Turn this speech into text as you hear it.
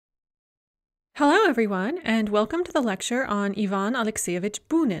Hello, everyone, and welcome to the lecture on Ivan Alexeyevich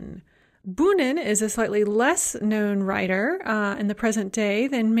Bunin. Bunin is a slightly less known writer in the present day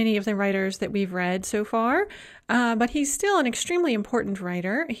than many of the writers that we've read so far, but he's still an extremely important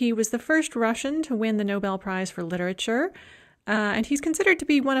writer. He was the first Russian to win the Nobel Prize for Literature, and he's considered to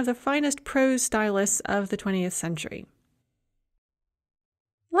be one of the finest prose stylists of the 20th century.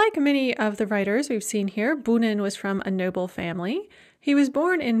 Like many of the writers we've seen here, Bunin was from a noble family. He was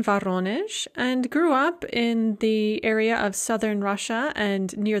born in Voronezh and grew up in the area of southern Russia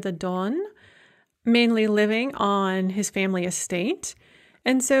and near the Don, mainly living on his family estate.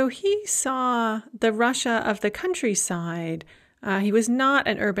 And so he saw the Russia of the countryside. He was not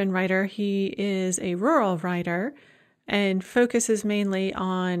an urban writer. He is a rural writer and focuses mainly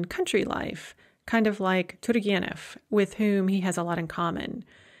on country life, kind of like Turgenev, with whom he has a lot in common.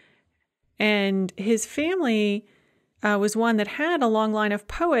 And his family was one that had a long line of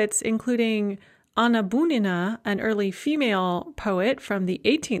poets, including Anna Bunina, an early female poet from the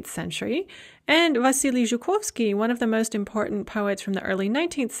 18th century, and Vasily Zhukovsky, one of the most important poets from the early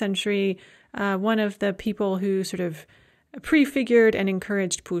 19th century, one of the people who sort of prefigured and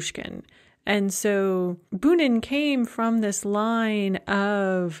encouraged Pushkin. And so Bunin came from this line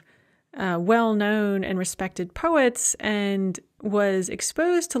of well-known and respected poets and was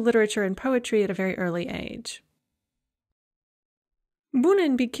exposed to literature and poetry at a very early age.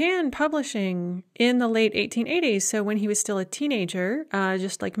 Bunin began publishing in the late 1880s, so when he was still a teenager,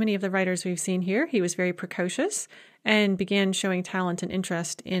 just like many of the writers we've seen here, he was very precocious and began showing talent and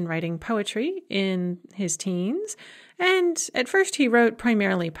interest in writing poetry in his teens. And at first he wrote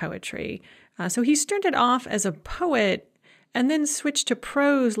primarily poetry. So he started off as a poet and then switched to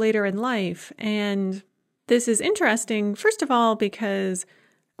prose later in life. And this is interesting, first of all, because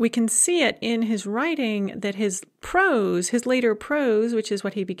we can see it in his writing that his prose, his later prose, which is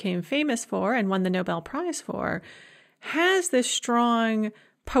what he became famous for and won the Nobel Prize for, has this strong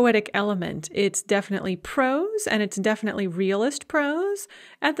poetic element. It's definitely prose and it's definitely realist prose.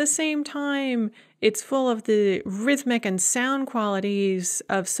 At the same time, it's full of the rhythmic and sound qualities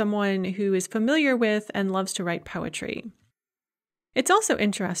of someone who is familiar with and loves to write poetry. It's also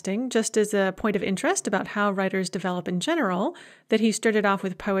interesting, just as a point of interest about how writers develop in general, that he started off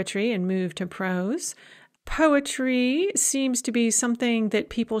with poetry and moved to prose. Poetry seems to be something that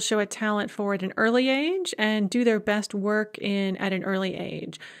people show a talent for at an early age and do their best work in at an early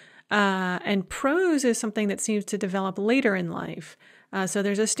age. And prose is something that seems to develop later in life. So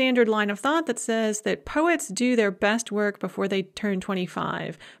there's a standard line of thought that says that poets do their best work before they turn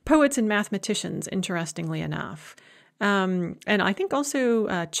 25. Poets and mathematicians, interestingly enough. And I think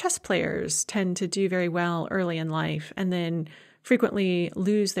also chess players tend to do very well early in life and then frequently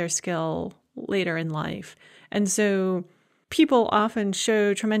lose their skill later in life. And so people often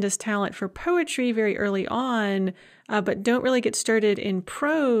show tremendous talent for poetry very early on, but don't really get started in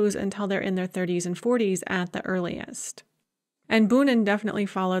prose until they're in their 30s and 40s at the earliest. And Bunin definitely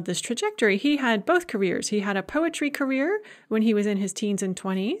followed this trajectory. He had both careers. He had a poetry career when he was in his teens and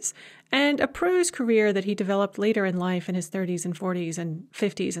 20s, and a prose career that he developed later in life in his 30s and 40s and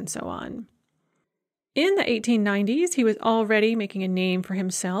 50s and so on. In the 1890s, he was already making a name for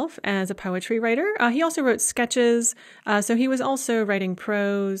himself as a poetry writer. He also wrote sketches, so he was also writing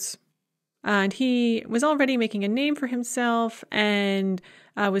prose. And he was already making a name for himself and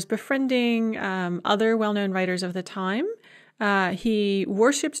was befriending other well-known writers of the time. He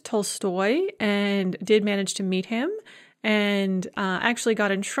worshipped Tolstoy and did manage to meet him and actually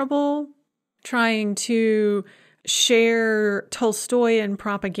got in trouble trying to share Tolstoy in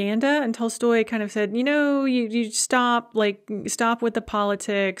propaganda. And Tolstoy kind of said, you stop with the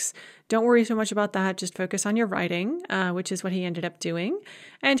politics. Don't worry so much about that. Just focus on your writing, which is what he ended up doing.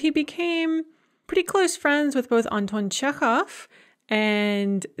 And he became pretty close friends with both Anton Chekhov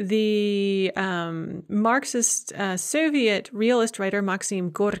and the Marxist Soviet realist writer Maxim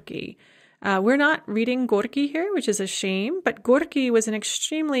Gorky. We're not reading Gorky here, which is a shame, but Gorky was an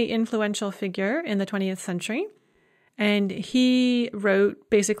extremely influential figure in the 20th century. And he wrote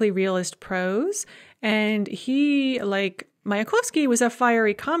basically realist prose. And he, like Mayakovsky, was a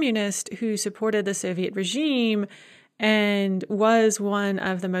fiery communist who supported the Soviet regime and was one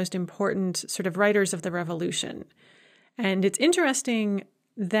of the most important sort of writers of the revolution. And it's interesting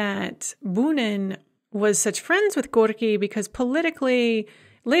that Bunin was such friends with Gorky because politically,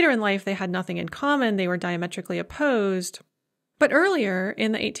 later in life, they had nothing in common. They were diametrically opposed. But earlier,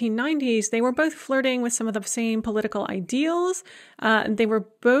 in the 1890s, they were both flirting with some of the same political ideals. They were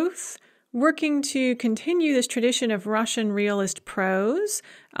both working to continue this tradition of Russian realist prose.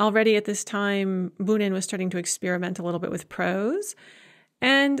 Already at this time, Bunin was starting to experiment a little bit with prose.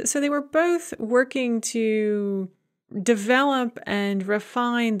 And so they were both working to develop and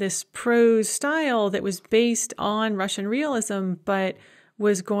refine this prose style that was based on Russian realism, but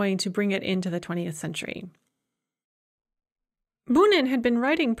was going to bring it into the 20th century. Bunin had been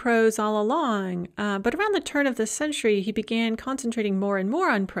writing prose all along, but around the turn of the century, he began concentrating more and more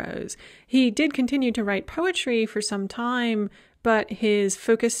on prose. He did continue to write poetry for some time, but his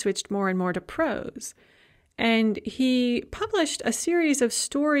focus switched more and more to prose. And he published a series of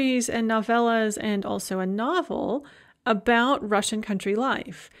stories and novellas and also a novel about Russian country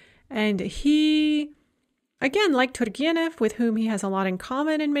life. And he, again, like Turgenev, with whom he has a lot in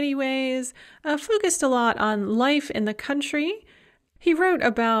common in many ways, focused a lot on life in the country. He wrote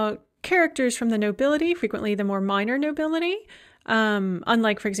about characters from the nobility, frequently the more minor nobility,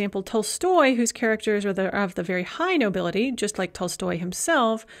 unlike, for example, Tolstoy, whose characters are of the very high nobility, just like Tolstoy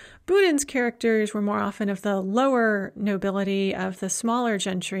himself. Bunin's characters were more often of the lower nobility, of the smaller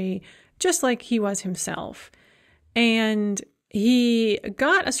gentry, just like he was himself. And he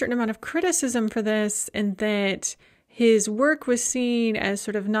got a certain amount of criticism for this, in that his work was seen as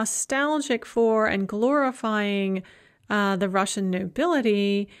sort of nostalgic for and glorifying the Russian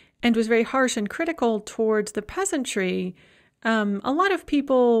nobility, and was very harsh and critical towards the peasantry. A lot of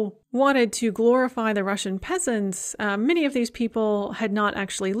people wanted to glorify the Russian peasants. Many of these people had not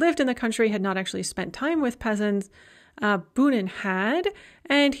actually lived in the country, had not actually spent time with peasants. Bunin had,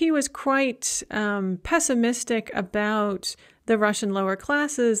 and he was quite pessimistic about the Russian lower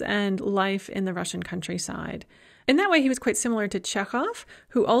classes and life in the Russian countryside. In that way, he was quite similar to Chekhov,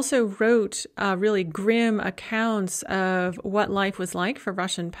 who also wrote really grim accounts of what life was like for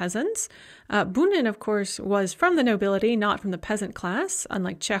Russian peasants. Bunin, of course, was from the nobility, not from the peasant class,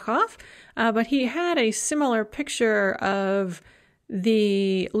 unlike Chekhov, but he had a similar picture of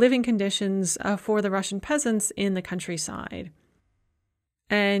the living conditions for the Russian peasants in the countryside.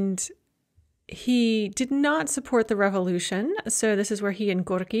 And he did not support the revolution, so this is where he and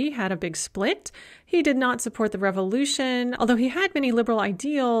Gorky had a big split. He did not support the revolution, although he had many liberal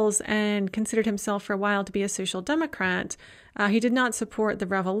ideals and considered himself for a while to be a social democrat. He did not support the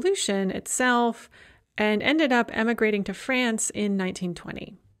revolution itself and ended up emigrating to France in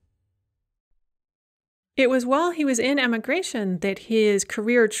 1920. It was while he was in emigration that his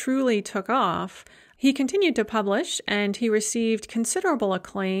career truly took off. He continued to publish, and he received considerable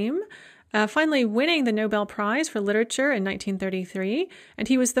acclaim, finally winning the Nobel Prize for Literature in 1933, and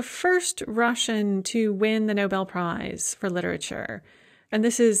he was the first Russian to win the Nobel Prize for Literature. And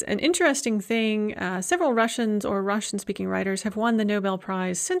this is an interesting thing. Several Russians or Russian-speaking writers have won the Nobel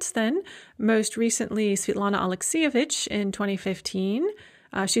Prize since then, most recently Svetlana Alexievich in 2015.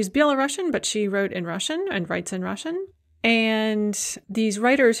 She's Belarusian, but she wrote in Russian and writes in Russian. And these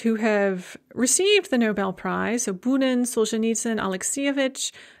writers who have received the Nobel Prize, so Bunin, Solzhenitsyn,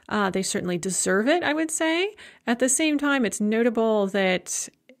 Alexievich, they certainly deserve it, I would say. At the same time, it's notable that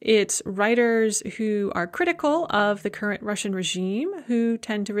it's writers who are critical of the current Russian regime who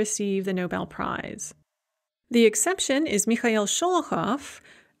tend to receive the Nobel Prize. The exception is Mikhail Sholokhov,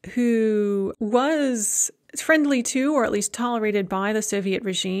 who was friendly to, or at least tolerated by, the Soviet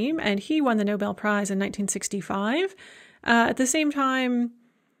regime, and he won the Nobel Prize in 1965. At the same time,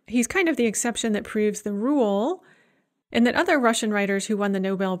 he's kind of the exception that proves the rule, in that other Russian writers who won the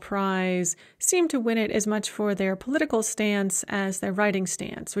Nobel Prize seem to win it as much for their political stance as their writing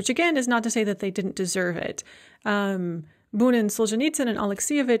stance, which again is not to say that they didn't deserve it. Bunin, Solzhenitsyn, and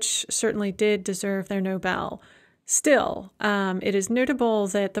Alexievich certainly did deserve their Nobel. Still, it is notable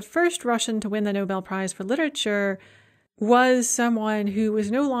that the first Russian to win the Nobel Prize for Literature was someone who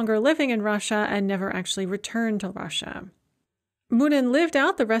was no longer living in Russia and never actually returned to Russia. Bunin lived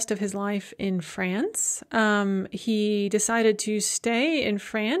out the rest of his life in France. He decided to stay in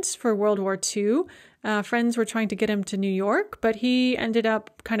France for World War II. Friends were trying to get him to New York, but he ended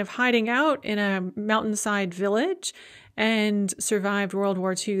up kind of hiding out in a mountainside village and survived World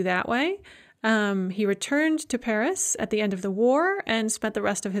War II that way. He returned to Paris at the end of the war and spent the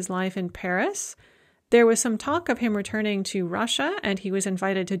rest of his life in Paris. There was some talk of him returning to Russia, and he was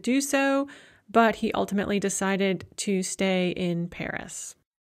invited to do so, but he ultimately decided to stay in Paris.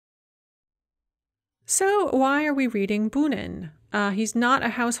 So why are we reading Bunin? He's not a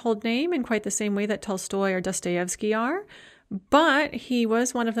household name in quite the same way that Tolstoy or Dostoevsky are, but he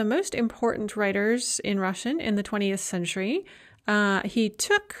was one of the most important writers in Russian in the 20th century. He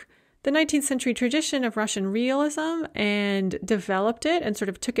took the 19th century tradition of Russian realism and developed it and sort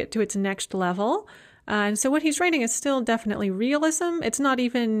of took it to its next level. And so what he's writing is still definitely realism. It's not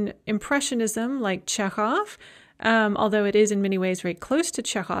even impressionism like Chekhov, although it is in many ways very close to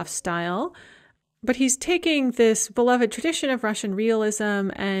Chekhov's style. But he's taking this beloved tradition of Russian realism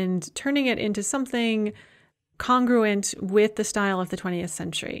and turning it into something congruent with the style of the 20th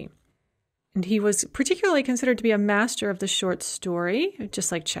century. And he was particularly considered to be a master of the short story,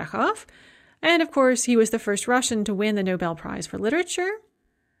 just like Chekhov. And of course, he was the first Russian to win the Nobel Prize for Literature.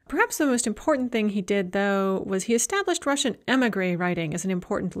 Perhaps the most important thing he did, though, was he established Russian émigré writing as an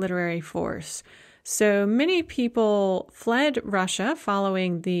important literary force. So many people fled Russia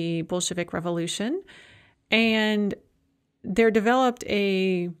following the Bolshevik Revolution, and there developed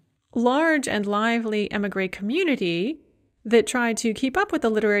a large and lively émigré community that tried to keep up with the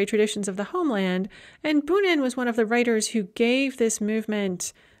literary traditions of the homeland, and Bunin was one of the writers who gave this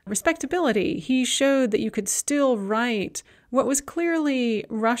movement respectability. He showed that you could still write what was clearly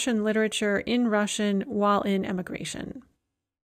Russian literature in Russian while in emigration.